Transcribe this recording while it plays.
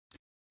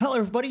Hello,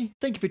 everybody.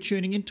 Thank you for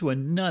tuning in to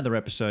another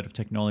episode of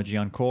Technology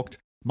Uncorked.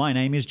 My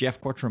name is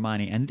Jeff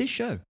Quattromani, and this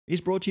show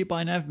is brought to you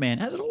by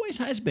Navman, as it always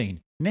has been.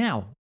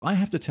 Now, I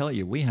have to tell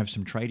you, we have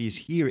some tradies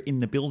here in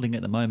the building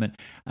at the moment.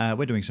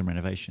 We're doing some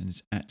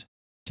renovations at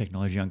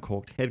Technology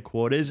Uncorked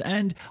headquarters,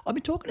 and I've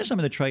been talking to some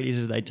of the tradies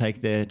as they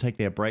take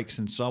their breaks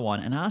and so on,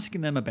 and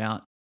asking them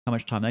about how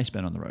much time they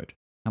spend on the road,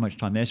 how much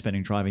time they're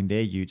spending driving their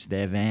utes,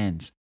 their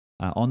vans,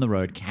 on the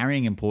road,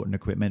 carrying important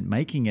equipment,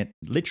 making it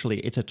literally,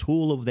 it's a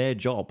tool of their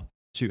job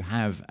to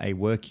have a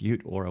work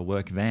ute or a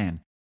work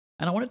van.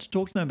 And I wanted to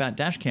talk to them about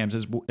dash cams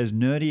as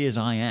nerdy as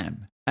I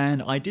am.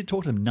 And I did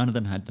talk to them. None of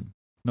them had them.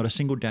 Not a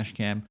single dash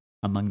cam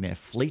among their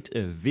fleet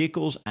of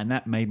vehicles. And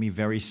that made me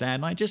very sad.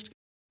 And I just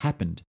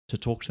happened to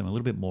talk to them a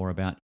little bit more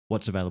about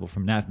what's available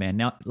from Navman.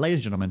 Now, ladies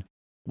and gentlemen,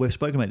 we've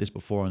spoken about this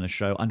before on the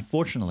show.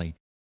 Unfortunately,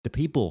 the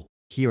people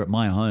here at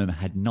my home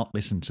had not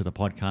listened to the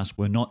podcast,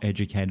 were not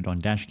educated on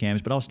dash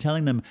cams, but I was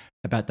telling them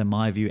about the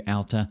MyView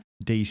Alta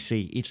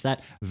DC. It's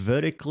that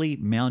vertically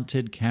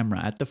mounted camera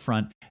at the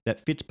front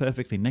that fits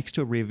perfectly next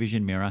to a rear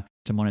vision mirror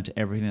to monitor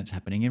everything that's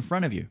happening in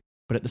front of you.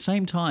 But at the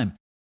same time,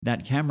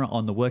 that camera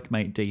on the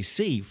Workmate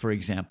DC, for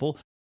example,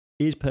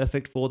 is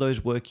perfect for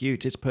those work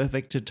utes. It's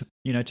perfect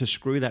to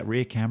screw that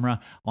rear camera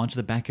onto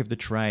the back of the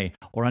tray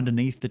or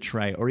underneath the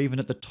tray or even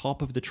at the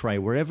top of the tray,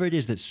 wherever it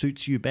is that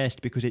suits you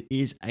best, because it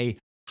is a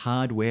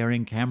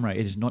hard-wearing camera.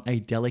 It is not a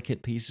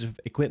delicate piece of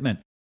equipment.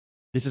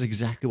 This is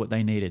exactly what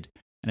they needed.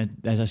 And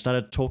as I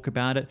started to talk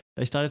about it,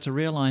 they started to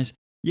realize,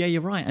 yeah,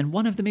 you're right. And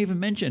one of them even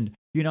mentioned,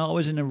 I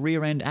was in a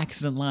rear-end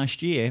accident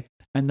last year,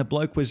 and the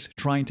bloke was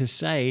trying to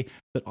say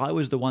that I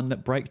was the one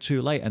that braked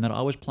too late and that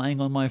I was playing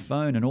on my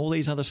phone and all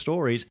these other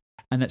stories,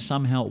 and that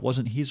somehow it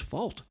wasn't his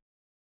fault.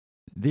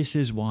 This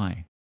is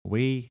why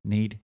we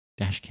need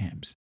dash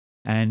cams.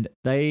 And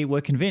they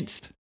were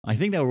convinced. I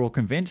think they were all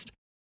convinced.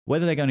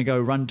 Whether they're going to go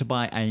run to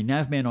buy a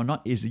Navman or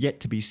not is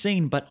yet to be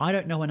seen, but I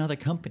don't know another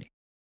company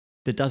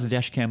that does a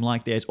dash cam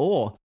like theirs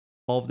or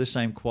of the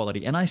same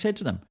quality. And I said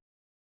to them,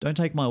 don't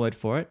take my word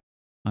for it.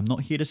 I'm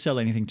not here to sell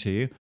anything to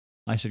you.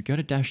 I said, go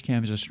to Dash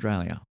Cams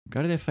Australia,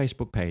 go to their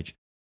Facebook page,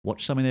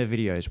 watch some of their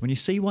videos. When you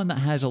see one that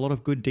has a lot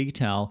of good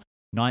detail,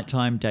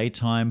 nighttime,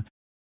 daytime,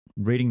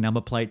 reading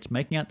number plates,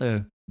 making out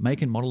the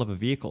make and model of a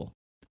vehicle,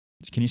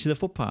 can you see the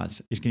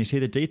footpaths? Can you see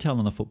the detail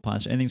on the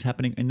footpaths? Anything's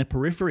happening in the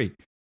periphery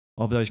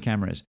of those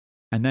cameras?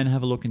 And then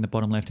have a look in the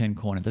bottom left-hand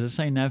corner. Does it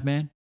say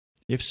Navman?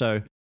 If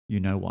so,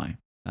 you know why.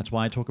 That's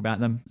why I talk about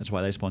them. That's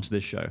why they sponsor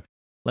this show.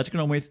 Let's get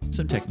on with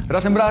some tech.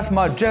 Ras imbras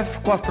ma'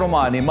 Jeff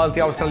Quattromani,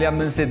 multi-Australian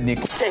min Sydney.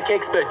 Tech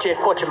expert Jeff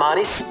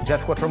Quattromani.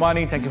 Jeff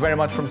Quattromani, thank you very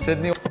much from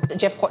Sydney.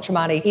 Jeff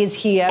Quattromani is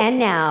here. And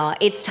now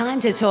it's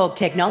time to talk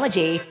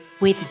technology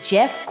with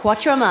Jeff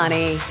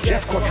Quattromani.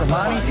 Jeff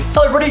Quattromani.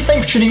 Hello, everybody.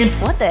 Thanks for tuning in.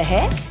 What the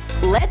heck?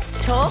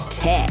 Let's talk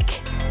tech.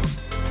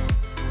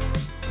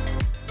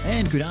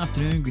 And good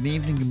afternoon, good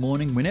evening, good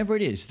morning, whenever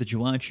it is that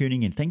you are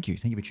tuning in. Thank you.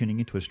 Thank you for tuning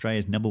in to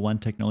Australia's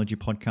 #1 technology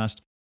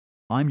podcast.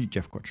 I'm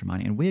Jeff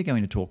Quattromani, and we're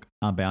going to talk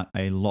about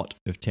a lot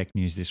of tech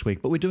news this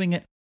week, but we're doing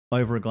it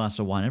over a glass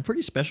of wine, and a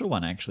pretty special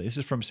one, actually. This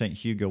is from St.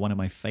 Hugo, one of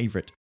my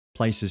favorite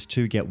places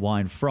to get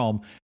wine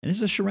from, and this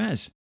is a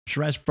Shiraz.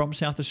 Shiraz from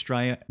South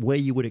Australia, where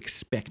you would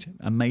expect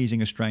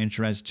amazing Australian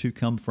Shiraz to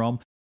come from,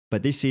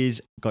 but this is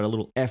got a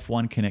little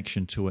F1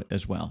 connection to it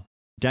as well.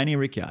 Danny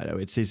Ricciardo,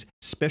 it's his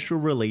special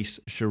release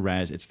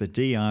Shiraz. It's the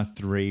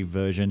DR3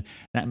 version.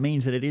 That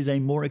means that it is a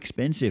more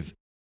expensive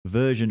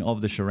version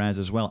of the Shiraz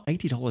as well.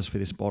 $80 for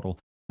this bottle,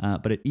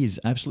 but it is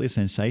absolutely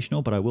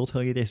sensational. But I will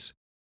tell you this.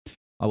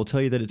 I will tell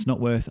you that it's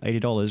not worth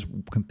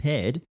 $80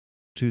 compared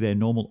to their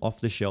normal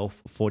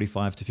off-the-shelf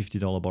 $45 to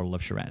 $50 bottle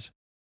of Shiraz.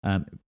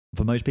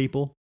 For most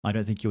people, I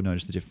don't think you'll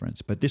notice the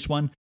difference. But this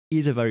one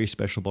is a very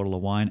special bottle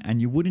of wine, and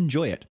you would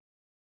enjoy it.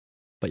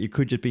 But you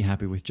could just be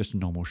happy with just a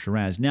normal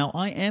Shiraz. Now,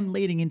 I am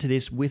leading into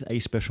this with a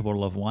special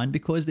bottle of wine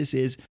because this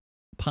is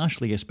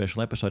partially a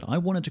special episode. I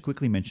wanted to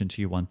quickly mention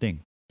to you one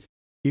thing.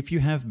 If you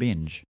have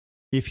Binge,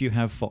 if you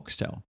have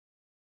Foxtel,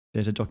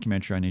 there's a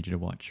documentary I need you to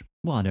watch.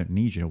 Well, I don't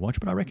need you to watch,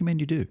 but I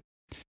recommend you do.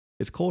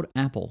 It's called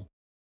Apple,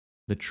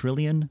 The $1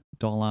 Trillion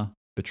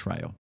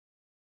Betrayal.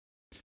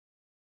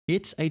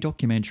 It's a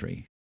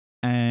documentary,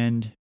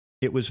 and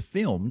it was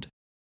filmed,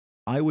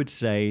 I would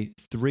say,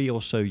 3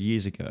 or so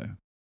years ago.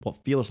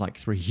 What feels like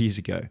 3 years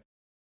ago,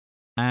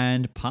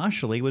 and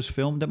partially was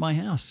filmed at my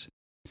house.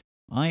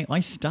 I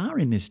star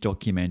in this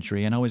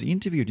documentary, and I was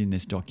interviewed in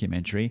this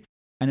documentary,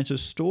 and it's a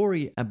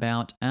story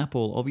about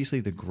Apple, obviously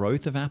the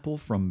growth of Apple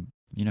from,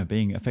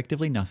 being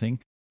effectively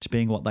nothing to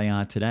being what they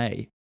are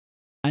today,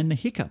 and the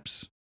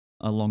hiccups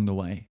along the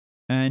way.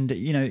 And,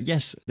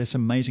 yes, there's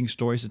some amazing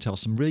stories to tell,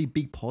 some really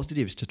big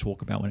positives to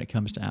talk about when it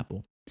comes to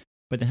Apple.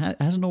 But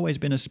it hasn't always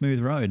been a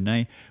smooth road,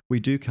 and we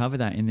do cover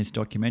that in this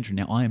documentary.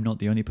 Now, I am not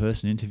the only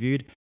person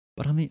interviewed,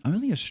 but I'm the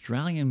only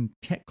Australian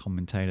tech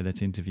commentator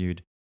that's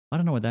interviewed. I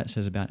don't know what that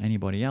says about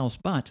anybody else,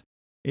 but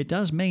it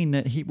does mean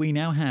that we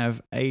now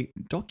have a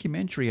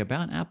documentary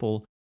about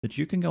Apple that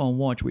you can go and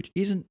watch, which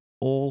isn't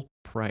all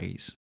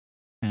praise.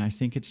 And I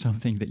think it's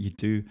something that you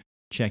do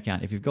check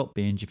out. If you've got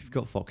Binge, if you've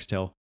got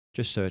Foxtel,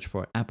 Just search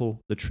for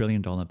Apple, the $1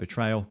 trillion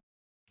betrayal.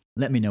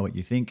 Let me know what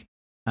you think.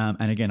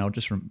 And again, I'll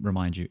just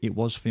remind you, it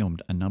was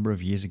filmed a number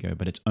of years ago,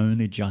 but it's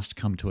only just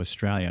come to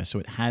Australia. So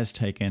it has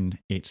taken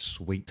its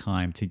sweet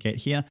time to get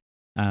here.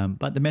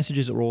 But the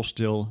messages are all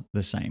still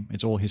the same.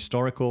 It's all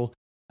historical.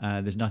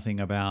 There's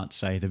nothing about,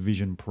 say, the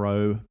Vision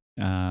Pro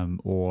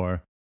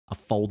or a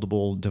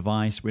foldable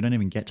device. We don't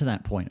even get to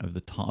that point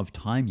of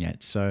time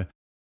yet. So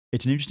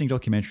it's an interesting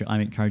documentary. I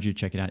encourage you to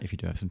check it out if you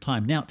do have some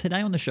time. Now, today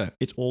on the show,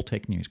 it's all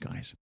tech news,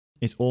 guys.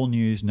 It's all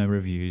news, no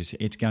reviews.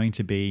 It's going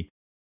to be,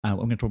 I'm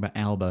going to talk about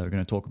Albo. We're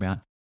going to talk about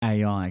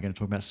AI. Going to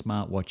talk about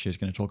smartwatches.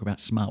 Going to talk about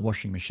smart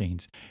washing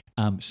machines,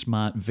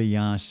 smart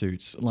VR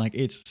suits. Like,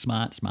 it's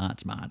smart.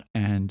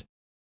 And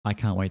I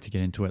can't wait to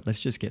get into it. Let's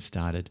just get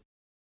started.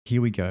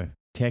 Here we go.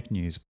 Tech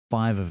news,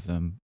 5 of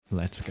them.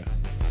 Let's go.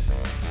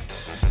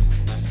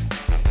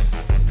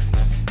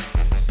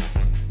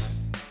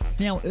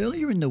 Now,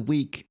 earlier in the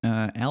week,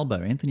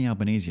 Anthony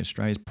Albanese,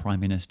 Australia's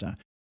Prime Minister,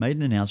 made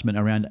an announcement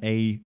around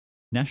a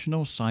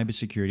National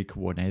Cybersecurity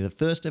Coordinator, the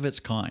first of its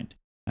kind,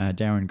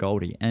 Darren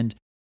Goldie. And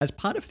as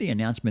part of the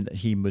announcement that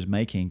he was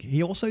making,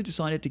 he also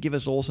decided to give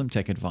us all some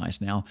tech advice.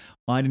 Now,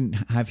 I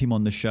didn't have him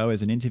on the show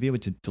as an interviewer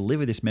to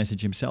deliver this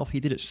message himself. He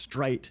did it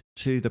straight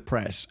to the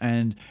press.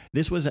 And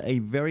this was a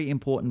very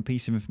important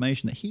piece of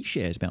information that he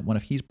shares about one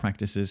of his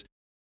practices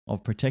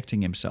of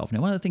protecting himself. Now,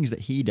 one of the things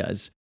that he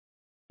does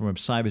from a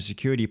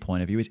cybersecurity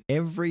point of view is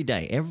every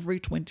day, every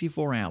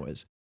 24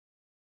 hours,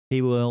 he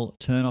will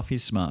turn off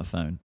his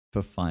smartphone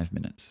for 5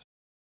 minutes.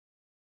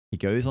 He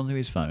goes onto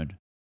his phone,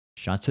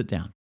 shuts it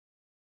down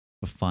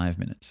for 5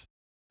 minutes.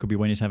 Could be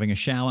when he's having a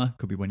shower,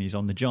 could be when he's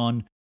on the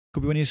john,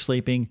 could be when he's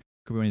sleeping,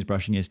 could be when he's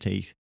brushing his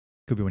teeth,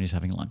 could be when he's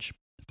having lunch.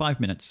 5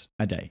 minutes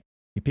a day.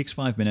 He picks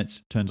 5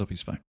 minutes, turns off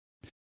his phone.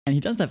 And he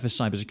does that for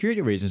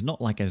cybersecurity reasons, not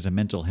like as a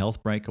mental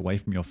health break away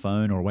from your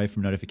phone or away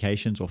from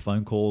notifications or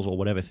phone calls or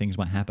whatever things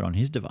might happen on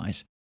his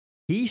device.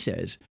 He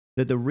says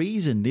that the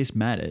reason this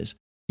matters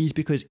is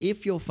because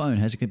if your phone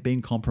has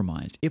been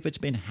compromised, if it's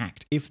been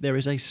hacked, if there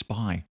is a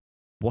spy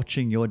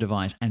watching your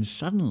device and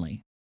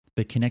suddenly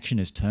the connection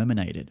is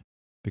terminated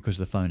because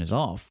the phone is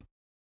off,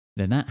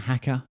 then that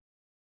hacker,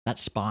 that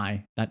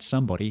spy, that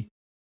somebody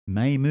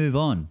may move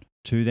on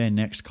to their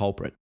next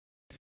culprit.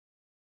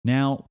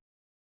 Now,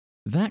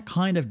 that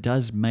kind of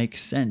does make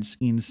sense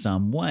in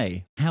some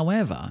way.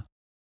 However,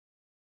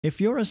 if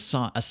you're a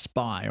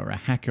spy or a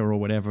hacker or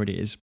whatever it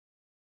is,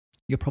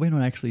 you're probably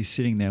not actually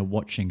sitting there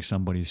watching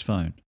somebody's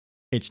phone.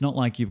 It's not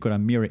like you've got a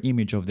mirror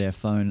image of their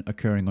phone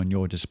occurring on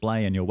your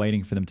display and you're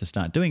waiting for them to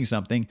start doing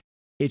something.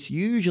 It's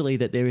usually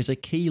that there is a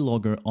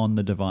keylogger on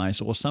the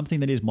device or something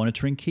that is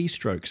monitoring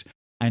keystrokes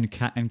and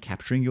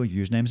capturing your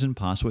usernames and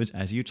passwords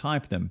as you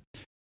type them.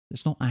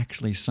 It's not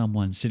actually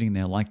someone sitting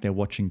there like they're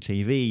watching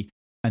TV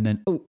and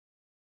then, oh,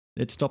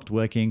 it stopped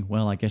working.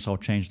 Well, I guess I'll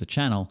change the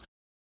channel.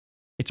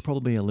 It's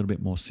probably a little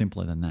bit more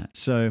simpler than that.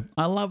 So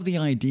I love the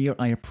idea.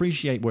 I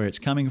appreciate where it's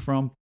coming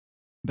from.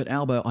 But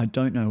Albo, I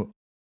don't know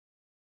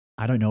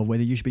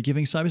whether you should be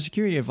giving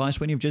cybersecurity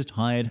advice when you've just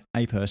hired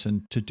a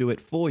person to do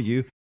it for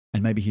you.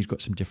 And maybe he's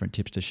got some different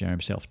tips to share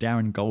himself.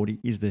 Darren Goldie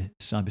is the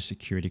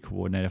cybersecurity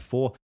coordinator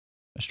for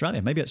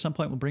Australia. Maybe at some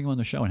point we'll bring him on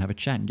the show and have a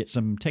chat and get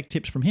some tech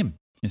tips from him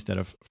instead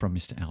of from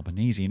Mr.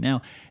 Albanese.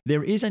 Now,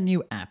 there is a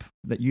new app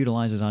that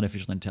utilizes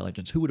artificial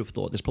intelligence. Who would have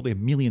thought? There's probably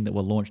 1 million that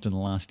were launched in the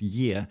last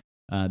year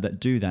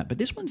that do that. But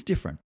this one's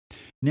different.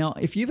 Now,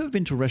 if you've ever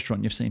been to a restaurant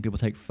and you've seen people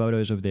take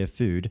photos of their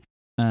food,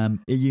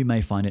 you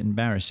may find it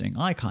embarrassing.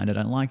 I kind of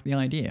don't like the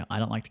idea. I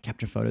don't like to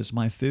capture photos of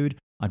my food.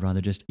 I'd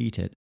rather just eat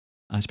it,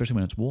 especially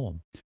when it's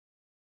warm.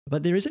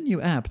 But there is a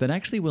new app that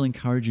actually will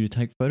encourage you to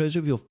take photos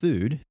of your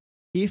food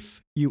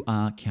if you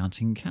are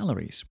counting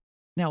calories.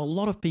 Now, a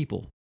lot of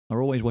people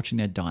are always watching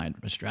their diet.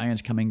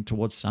 Australians coming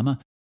towards summer,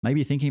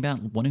 maybe thinking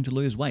about wanting to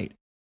lose weight.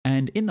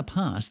 And in the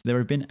past, there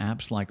have been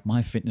apps like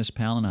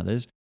MyFitnessPal and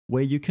others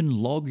where you can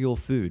log your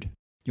food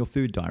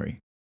diary.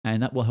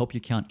 And that will help you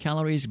count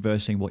calories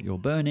versus what you're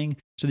burning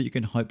so that you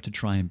can hope to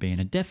try and be in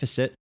a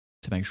deficit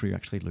to make sure you're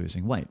actually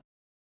losing weight.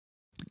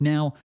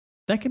 Now,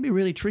 that can be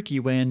really tricky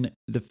when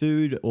the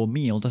food or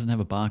meal doesn't have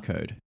a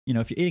barcode. You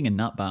know, if you're eating a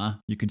nut bar,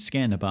 you can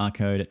scan the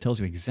barcode. It tells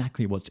you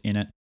exactly what's in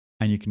it,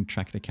 and you can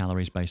track the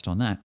calories based on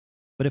that.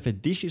 But if a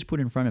dish is put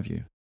in front of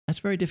you, that's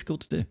very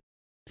difficult to do.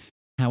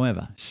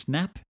 However,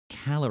 Snap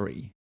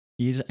Calorie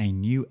is a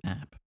new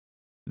app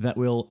that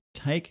will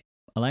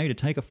allow you to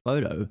take a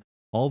photo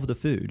of the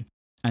food,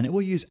 and it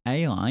will use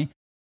AI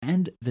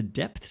and the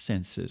depth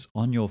sensors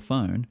on your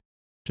phone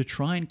to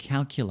try and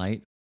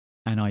calculate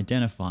and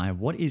identify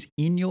what is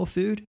in your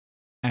food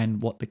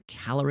and what the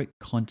caloric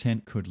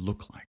content could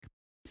look like.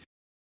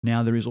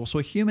 Now, there is also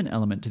a human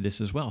element to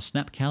this as well.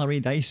 Snap Calorie,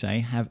 they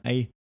say, have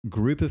a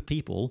group of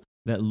people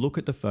that look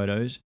at the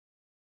photos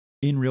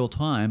in real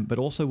time, but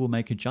also will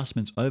make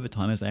adjustments over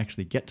time as they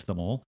actually get to them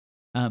all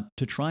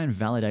to try and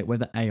validate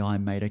whether AI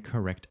made a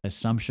correct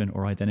assumption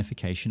or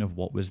identification of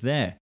what was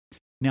there.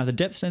 Now, the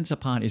depth sensor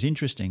part is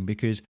interesting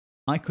because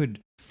I could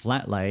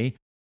flat lay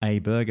a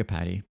burger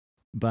patty,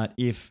 but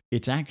if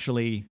it's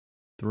actually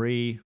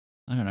 3,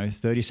 I don't know,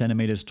 30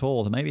 centimeters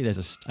tall, then maybe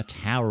there's a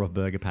tower of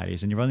burger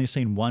patties and you've only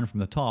seen one from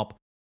the top,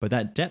 but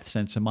that depth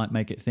sensor might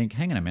make it think,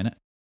 hang on a minute,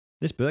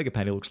 this burger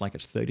patty looks like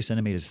it's 30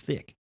 centimeters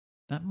thick.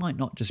 That might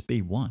not just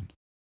be one.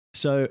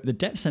 So the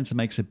depth sensor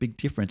makes a big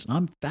difference.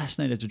 I'm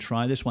fascinated to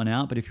try this one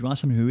out, but if you are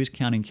someone who is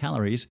counting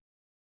calories,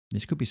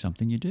 this could be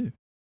something you do.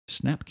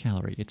 Snap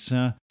Calorie. It's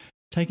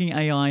taking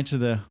AI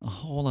to a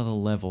whole other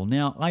level.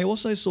 Now, I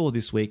also saw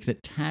this week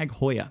that Tag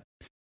Heuer,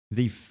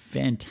 the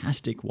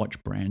fantastic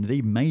watch brand,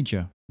 the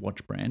major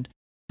watch brand,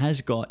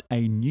 has got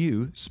a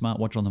new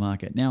smartwatch on the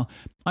market. Now,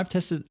 I've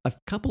tested a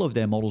couple of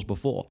their models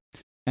before,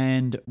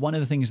 and one of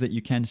the things that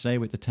you can say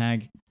with the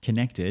Tag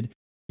Connected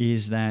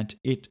is that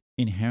it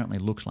inherently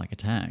looks like a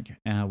tag.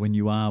 When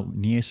you are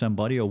near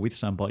somebody or with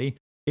somebody,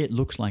 it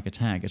looks like a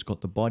tag. It's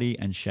got the body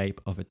and shape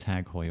of a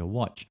Tag Heuer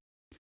watch.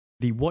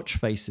 The watch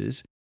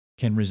faces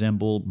can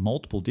resemble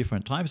multiple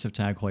different types of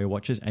Tag Heuer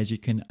watches, as you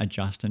can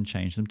adjust and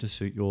change them to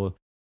suit your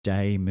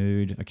day,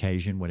 mood,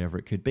 occasion, whatever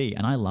it could be.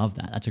 And I love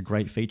that. That's a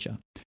great feature.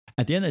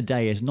 At the end of the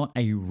day, it's not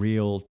a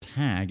real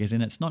tag, as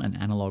in it's not an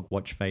analog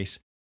watch face.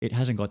 It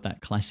hasn't got that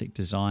classic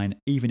design.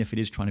 Even if it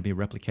is trying to be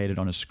replicated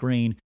on a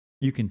screen,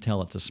 you can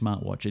tell it's a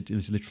smartwatch. It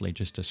is literally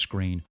just a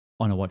screen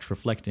on a watch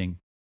reflecting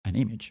an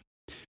image.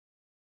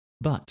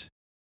 But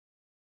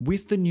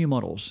with the new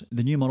models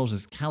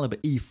is Caliber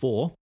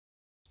E4,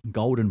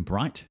 Golden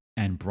Bright,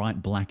 and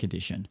Bright Black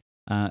Edition.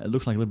 It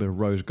looks like a little bit of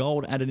rose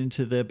gold added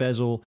into the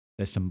bezel.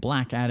 There's some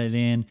black added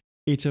in.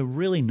 It's a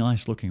really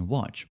nice looking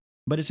watch.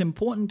 But it's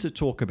important to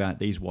talk about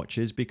these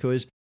watches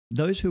because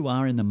those who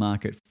are in the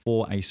market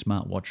for a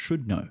smartwatch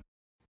should know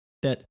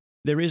that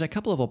there is a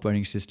couple of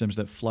operating systems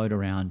that float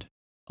around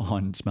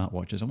on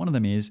smartwatches, and one of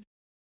them is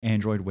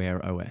Android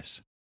Wear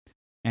OS.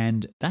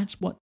 And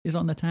that's what is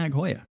on the Tag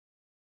Heuer.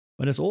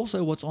 But it's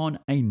also what's on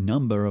a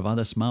number of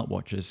other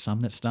smartwatches,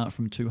 some that start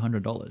from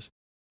 $200.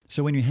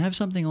 So when you have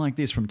something like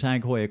this from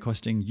Tag Heuer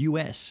costing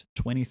US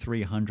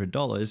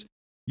 $2,300,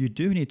 you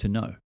do need to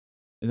know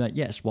that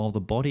yes, while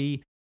the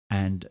body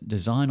and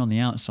design on the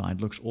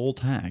outside looks all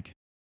tag,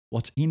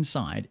 what's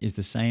inside is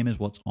the same as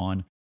what's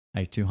on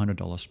a $200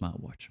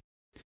 smartwatch.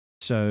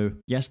 So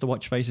yes, the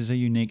watch faces are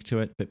unique to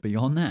it, but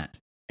beyond that,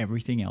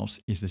 everything else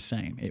is the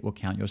same. It will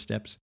count your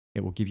steps,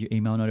 it will give you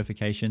email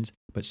notifications,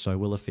 but so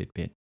will a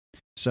Fitbit.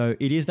 So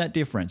it is that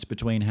difference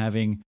between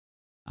having,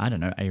 I don't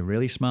know, a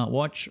really smart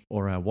watch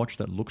or a watch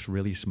that looks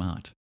really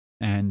smart.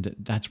 And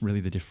that's really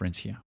the difference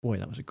here. Boy,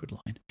 that was a good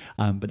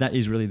line. But that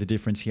is really the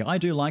difference here. I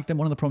do like them.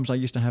 One of the problems I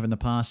used to have in the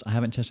past, I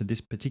haven't tested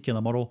this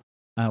particular model,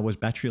 was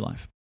battery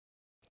life.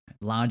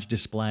 Large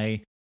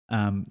display,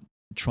 they're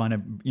trying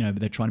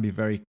to be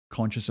very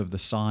conscious of the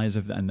size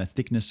of and the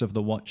thickness of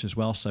the watch as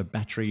well. So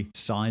battery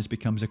size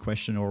becomes a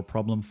question or a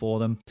problem for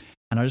them.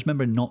 And I just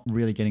remember not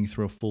really getting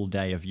through a full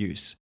day of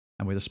use.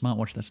 And with a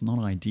smartwatch, that's not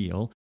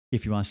ideal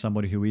if you are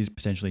somebody who is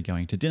potentially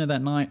going to dinner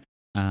that night,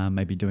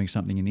 maybe doing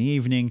something in the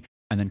evening,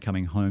 and then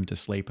coming home to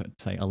sleep at,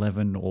 say,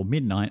 11 or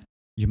midnight.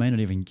 You may not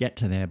even get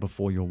to there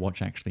before your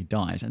watch actually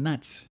dies. And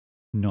that's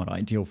not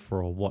ideal for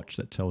a watch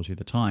that tells you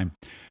the time.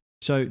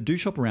 So do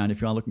shop around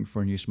if you are looking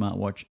for a new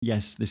smartwatch.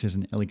 Yes, this is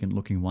an elegant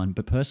looking one,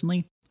 but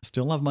personally, I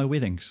still love my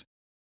Withings.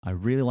 I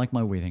really like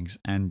my Withings.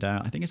 And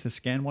I think it's the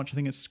ScanWatch, I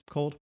think it's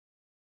called.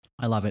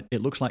 I love it.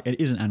 It looks like it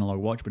is an analog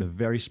watch, but a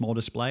very small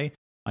display.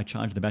 I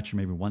charge the battery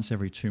maybe once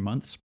every 2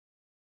 months.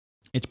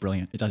 It's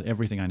brilliant. It does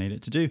everything I need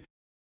it to do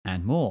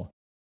and more.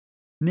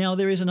 Now,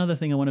 there is another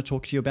thing I want to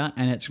talk to you about,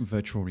 and it's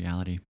virtual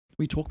reality.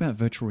 We talk about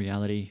virtual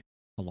reality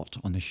a lot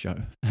on this show,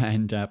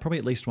 and probably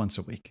at least once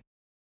a week.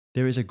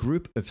 There is a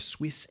group of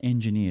Swiss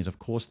engineers, of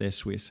course they're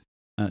Swiss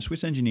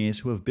engineers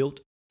who have built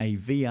a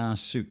VR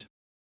suit.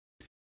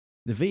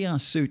 The VR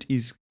suit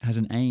has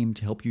an aim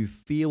to help you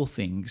feel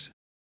things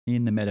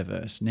in the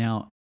metaverse.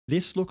 Now,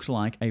 this looks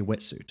like a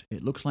wetsuit.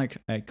 It looks like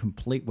a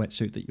complete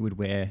wetsuit that you would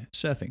wear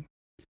surfing.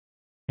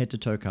 Head to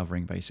toe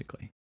covering,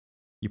 basically.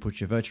 You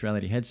put your virtual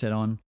reality headset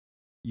on,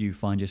 you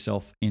find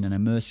yourself in an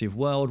immersive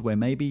world where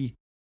maybe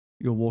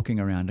you're walking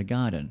around a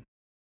garden.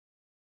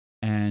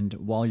 And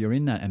while you're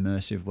in that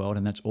immersive world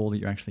and that's all that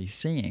you're actually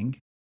seeing,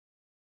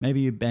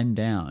 maybe you bend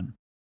down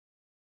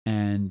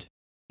and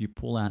you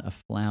pull out a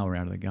flower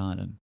out of the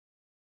garden.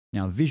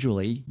 Now,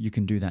 visually, you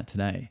can do that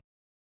today.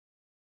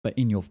 But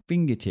in your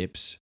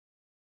fingertips,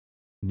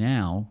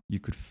 now you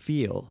could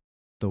feel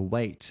the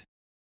weight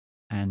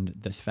and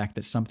the fact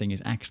that something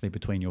is actually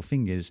between your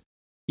fingers,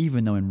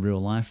 even though in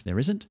real life there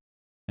isn't.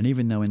 And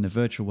even though in the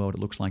virtual world it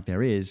looks like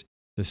there is,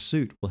 the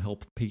suit will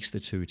help piece the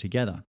two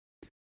together.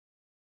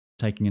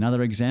 Taking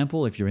another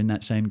example, if you're in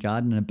that same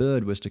garden and a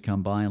bird was to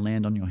come by and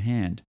land on your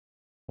hand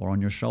or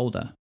on your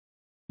shoulder,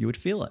 you would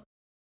feel it.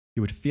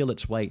 You would feel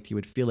its weight. You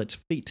would feel its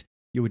feet.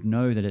 You would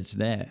know that it's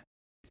there,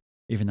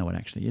 even though it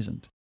actually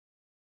isn't.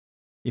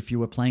 If you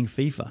were playing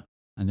FIFA,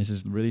 and this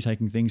is really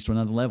taking things to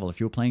another level, if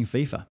you were playing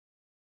FIFA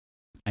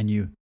and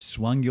you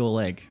swung your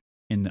leg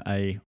in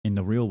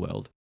the real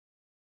world,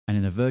 and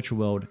in the virtual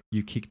world,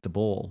 you kicked the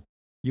ball,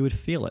 you would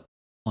feel it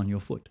on your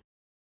foot.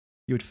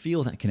 You would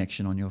feel that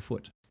connection on your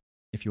foot.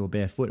 If you were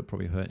barefoot, it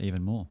probably hurt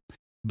even more.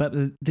 But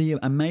the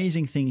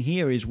amazing thing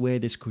here is where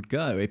this could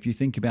go. If you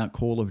think about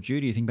Call of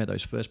Duty, you think about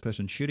those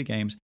first-person shooter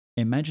games,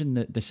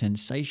 imagine the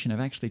sensation of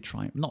actually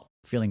trying, not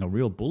feeling a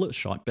real bullet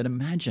shot, but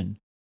imagine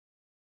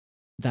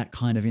that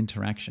kind of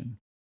interaction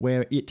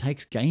where it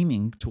takes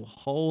gaming to a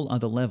whole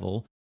other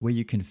level where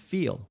you can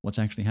feel what's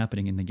actually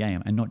happening in the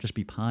game and not just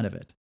be part of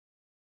it.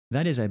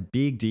 That is a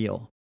big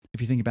deal.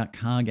 If you think about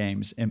car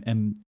games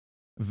and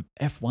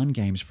F1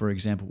 games, for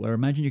example, where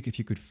imagine if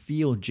you could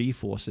feel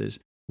G-forces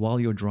while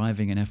you're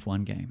driving an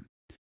F1 game.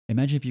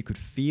 Imagine if you could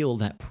feel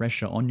that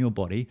pressure on your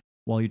body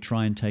while you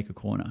try and take a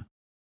corner.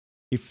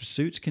 If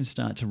suits can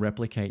start to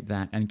replicate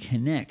that and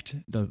connect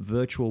the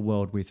virtual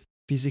world with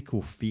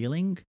physical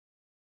feeling,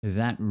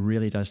 that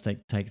really does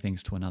take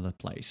things to another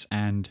place.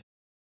 And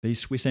these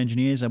Swiss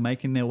engineers are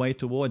making their way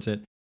towards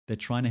it. They're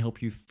trying to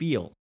help you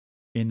feel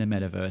in the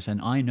metaverse.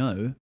 And I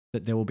know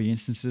that there will be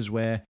instances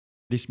where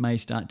this may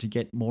start to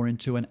get more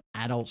into an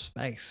adult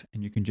space.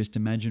 And you can just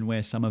imagine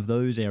where some of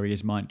those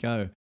areas might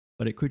go.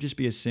 But it could just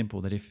be as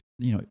simple that if,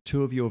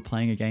 two of you are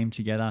playing a game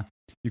together,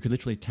 you could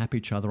literally tap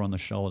each other on the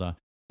shoulder.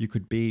 You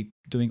could be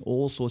doing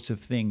all sorts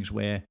of things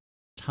where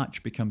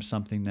touch becomes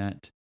something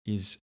that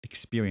is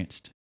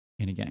experienced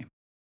in a game.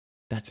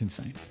 That's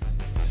insane.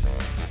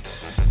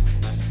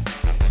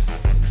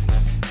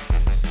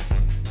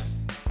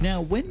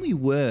 Now, when we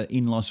were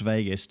in Las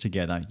Vegas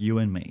together, you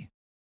and me,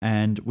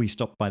 and we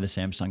stopped by the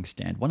Samsung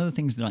stand, one of the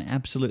things that I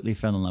absolutely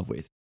fell in love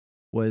with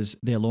was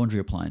their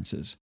laundry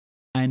appliances.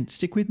 And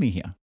stick with me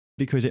here,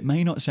 because it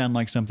may not sound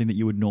like something that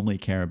you would normally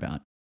care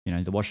about.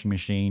 The washing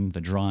machine,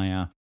 the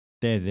dryer,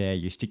 they're there.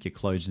 You stick your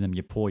clothes in them,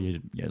 you pour your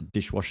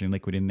dishwashing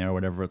liquid in there or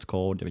whatever it's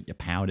called, your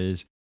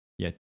powders,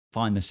 you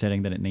find the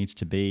setting that it needs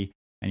to be,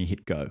 and you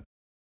hit go.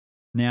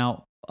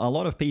 Now, a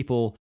lot of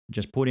people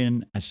just put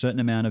in a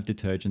certain amount of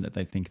detergent that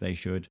they think they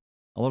should.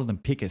 A lot of them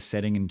pick a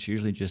setting, and it's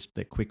usually just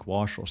their quick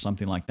wash or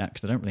something like that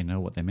because they don't really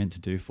know what they're meant to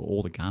do for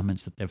all the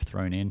garments that they've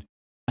thrown in.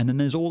 And then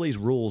there's all these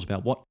rules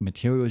about what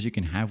materials you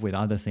can have with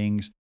other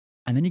things.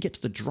 And then you get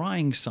to the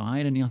drying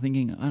side and you're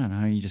thinking, I don't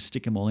know, you just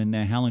stick them all in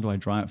there. How long do I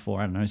dry it for?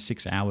 I don't know,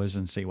 6 hours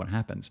and see what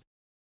happens.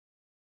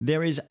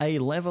 There is a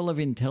level of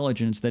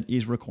intelligence that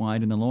is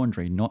required in the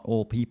laundry. Not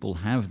all people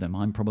have them.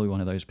 I'm probably one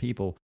of those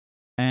people.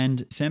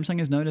 And Samsung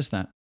has noticed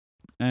that.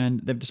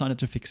 And they've decided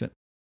to fix it.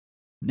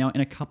 Now,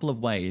 in a couple of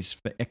ways,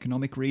 for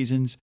economic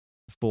reasons,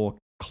 for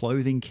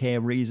clothing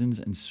care reasons,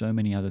 and so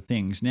many other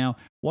things. Now,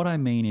 what I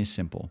mean is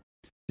simple.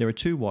 There are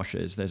two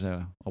washers. There's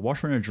a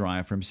washer and a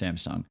dryer from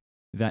Samsung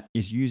that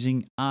is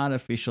using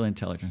artificial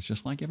intelligence,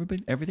 just like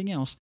everything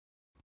else,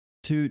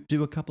 to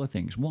do a couple of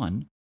things.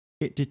 One,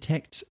 it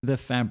detects the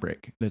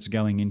fabric that's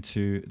going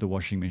into the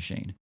washing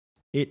machine.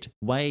 It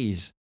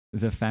weighs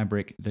the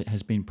fabric that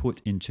has been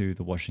put into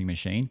the washing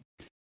machine,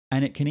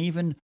 and it can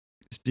even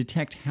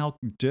detect how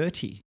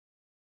dirty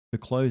the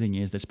clothing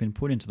is that's been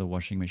put into the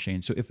washing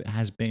machine. So if it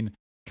has been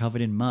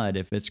covered in mud,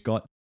 if it's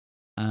got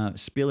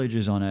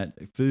spillages on it,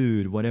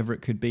 food, whatever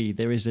it could be,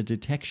 there is a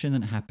detection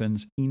that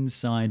happens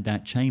inside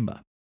that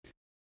chamber.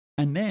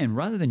 And then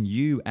rather than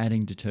you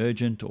adding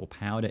detergent or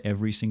powder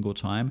every single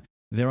time,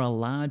 there are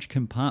large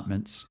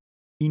compartments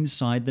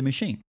inside the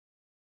machine.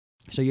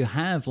 So you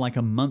have like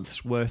a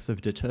month's worth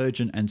of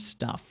detergent and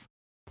stuff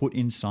put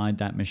inside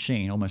that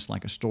machine, almost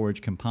like a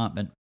storage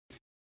compartment.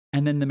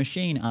 And then the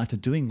machine, after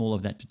doing all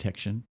of that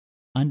detection,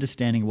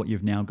 understanding what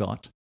you've now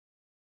got,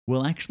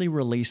 will actually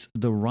release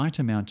the right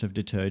amount of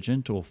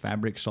detergent or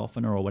fabric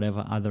softener or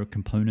whatever other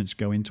components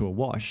go into a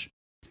wash,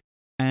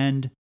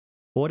 and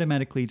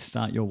automatically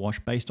start your wash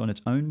based on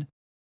its own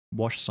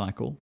wash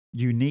cycle,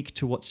 unique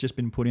to what's just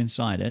been put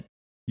inside it,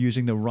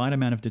 using the right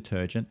amount of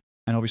detergent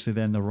and obviously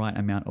then the right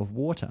amount of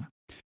water.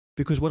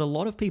 Because what a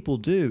lot of people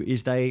do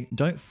is they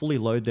don't fully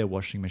load their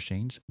washing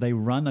machines. They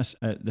run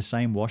the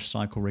same wash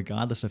cycle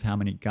regardless of how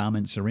many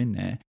garments are in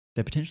there.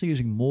 They're potentially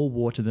using more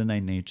water than they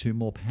need to,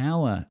 more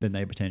power than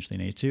they potentially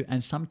need to,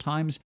 and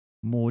sometimes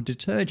more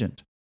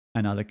detergent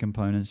and other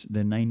components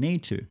than they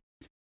need to.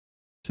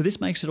 So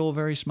this makes it all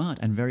very smart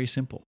and very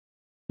simple.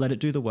 Let it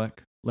do the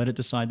work. Let it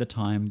decide the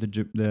time,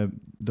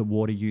 the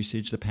water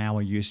usage, the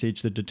power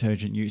usage, the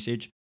detergent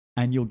usage,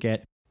 and you'll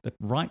get the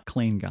right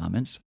clean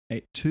garments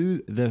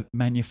to the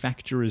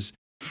manufacturer's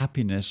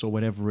happiness or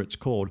whatever it's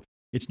called.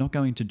 It's not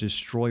going to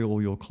destroy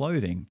all your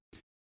clothing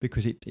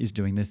because it is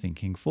doing the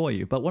thinking for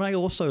you. But what I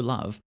also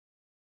love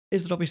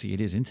is that obviously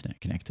it is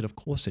internet connected, of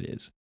course it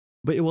is,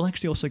 but it will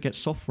actually also get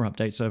software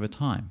updates over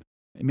time,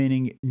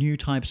 meaning new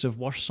types of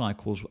wash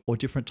cycles or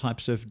different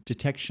types of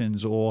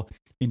detections or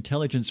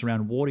intelligence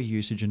around water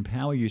usage and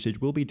power usage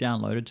will be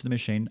downloaded to the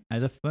machine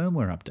as a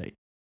firmware update.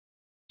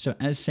 So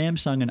as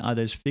Samsung and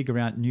others figure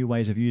out new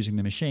ways of using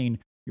the machine,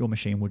 your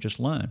machine will just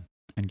learn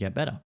and get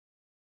better.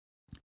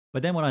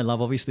 But then what I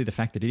love, obviously the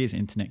fact that it is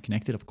internet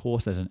connected, of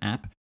course there's an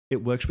app.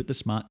 It works with the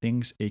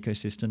SmartThings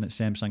ecosystem that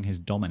Samsung has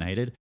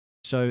dominated.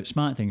 So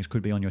SmartThings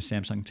could be on your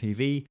Samsung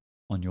TV,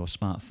 on your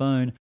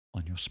smartphone,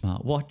 on your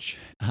smartwatch,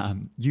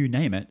 you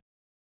name it.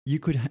 You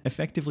could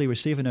effectively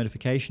receive a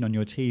notification on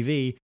your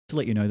TV to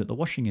let you know that the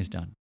washing is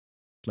done,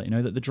 to let you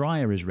know that the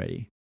dryer is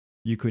ready,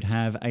 You could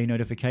have a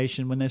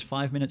notification when there's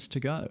 5 minutes to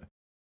go.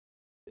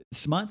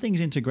 SmartThings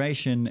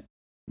integration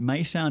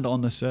may sound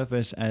on the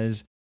surface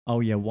as, oh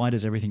yeah, why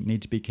does everything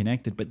need to be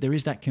connected? But there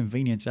is that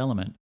convenience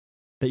element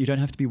that you don't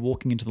have to be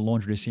walking into the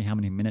laundry to see how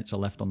many minutes are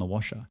left on the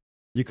washer.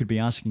 You could be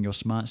asking your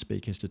smart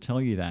speakers to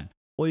tell you that.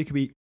 Or you could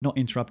be not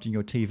interrupting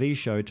your TV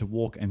show to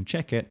walk and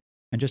check it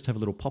and just have a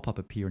little pop-up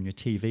appear on your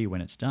TV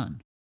when it's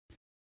done.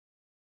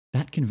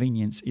 That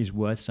convenience is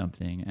worth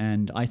something.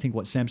 And I think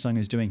what Samsung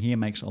is doing here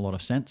makes a lot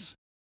of sense.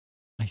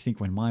 I think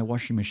when my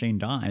washing machine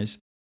dies,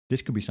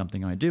 this could be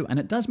something I do. And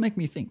it does make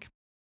me think.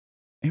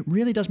 It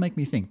really does make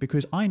me think,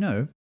 because I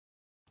know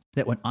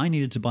that when I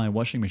needed to buy a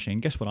washing machine,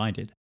 guess what I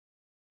did?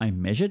 I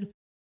measured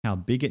how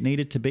big it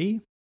needed to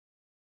be.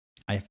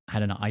 I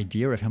had an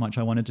idea of how much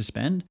I wanted to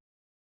spend.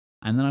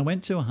 And then I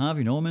went to a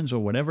Harvey Norman's or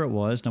whatever it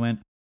was, and I went,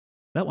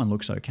 that one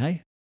looks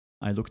okay.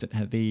 I looked at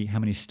how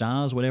many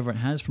stars, whatever it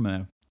has from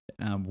a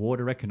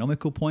water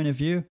economical point of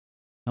view.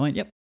 I went,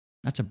 yep,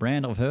 that's a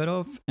brand I've heard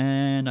of,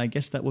 and I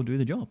guess that will do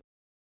the job.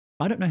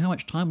 I don't know how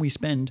much time we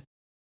spend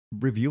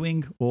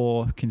reviewing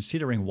or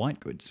considering white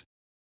goods.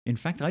 In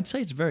fact, I'd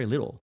say it's very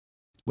little.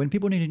 When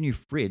people need a new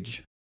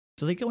fridge,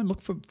 do they go and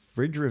look for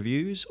fridge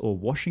reviews or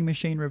washing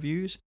machine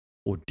reviews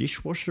or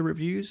dishwasher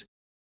reviews?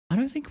 I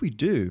don't think we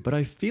do, but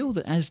I feel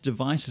that as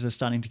devices are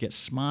starting to get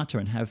smarter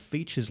and have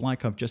features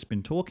like I've just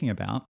been talking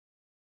about,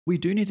 we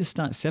do need to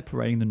start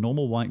separating the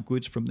normal white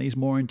goods from these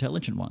more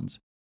intelligent ones.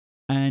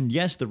 And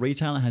yes, the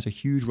retailer has a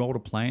huge role to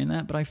play in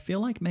that, but I feel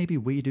like maybe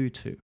we do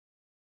too.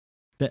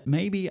 That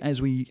maybe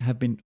as we have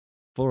been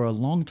for a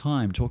long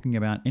time talking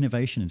about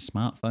innovation in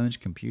smartphones,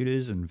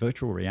 computers, and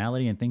virtual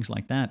reality and things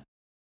like that,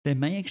 there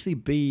may actually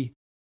be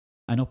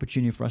an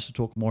opportunity for us to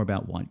talk more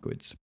about white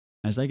goods.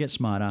 As they get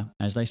smarter,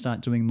 as they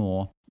start doing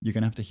more, you're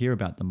going to have to hear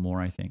about them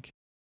more, I think.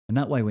 And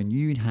that way, when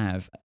you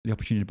have the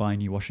opportunity to buy a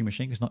new washing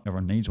machine, because not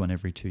everyone needs one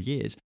every 2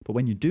 years, but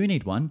when you do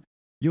need one,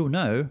 you'll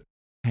know,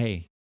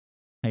 hey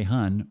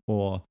hun,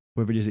 or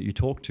whoever it is that you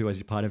talk to as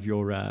a part of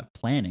your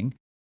planning,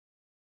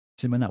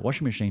 so when that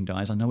washing machine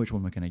dies, I know which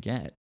one we're going to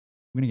get.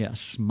 We're going to get a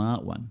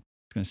smart one.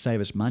 It's going to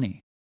save us money.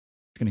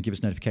 It's going to give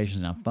us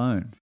notifications on our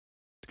phone.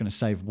 It's going to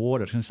save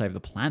water. It's going to save the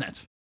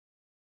planet.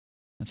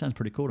 That sounds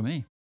pretty cool to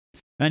me.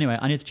 Anyway,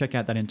 I need to check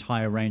out that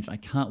entire range. I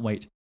can't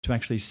wait to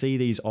actually see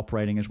these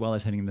operating as well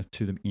as heading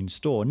to them in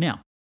store. Now,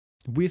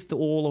 with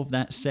all of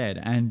that said,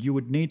 and you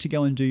would need to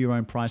go and do your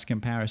own price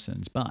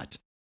comparisons, but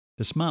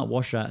the smart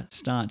washer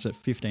starts at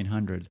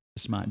 $1,500.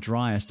 The smart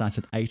dryer starts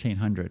at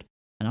 $1,800.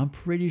 And I'm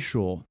pretty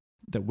sure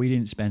that we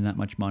didn't spend that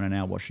much money on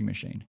our washing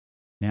machine.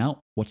 Now,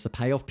 what's the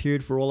payoff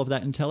period for all of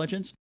that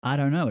intelligence? I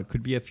don't know. It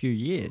could be a few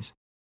years.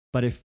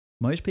 But if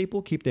most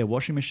people keep their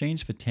washing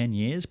machines for 10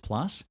 years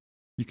plus,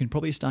 you can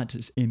probably start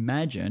to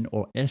imagine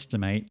or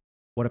estimate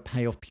what a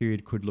payoff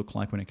period could look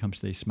like when it comes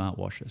to these smart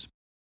washers.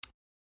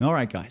 All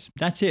right, guys,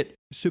 that's it.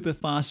 Super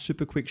fast,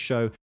 super quick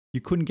show.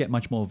 You couldn't get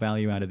much more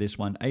value out of this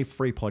one. A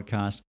free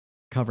podcast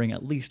covering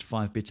at least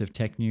 5 bits of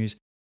tech news.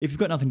 If you've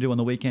got nothing to do on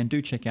the weekend,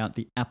 do check out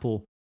the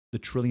Apple, the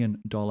 $1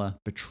 Trillion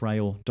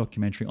Betrayal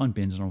documentary on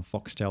Binz and on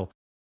Foxtel,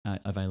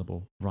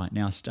 available right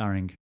now,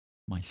 starring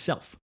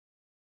myself.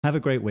 Have a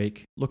great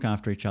week. Look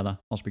after each other.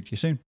 I'll speak to you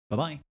soon.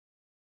 Bye-bye.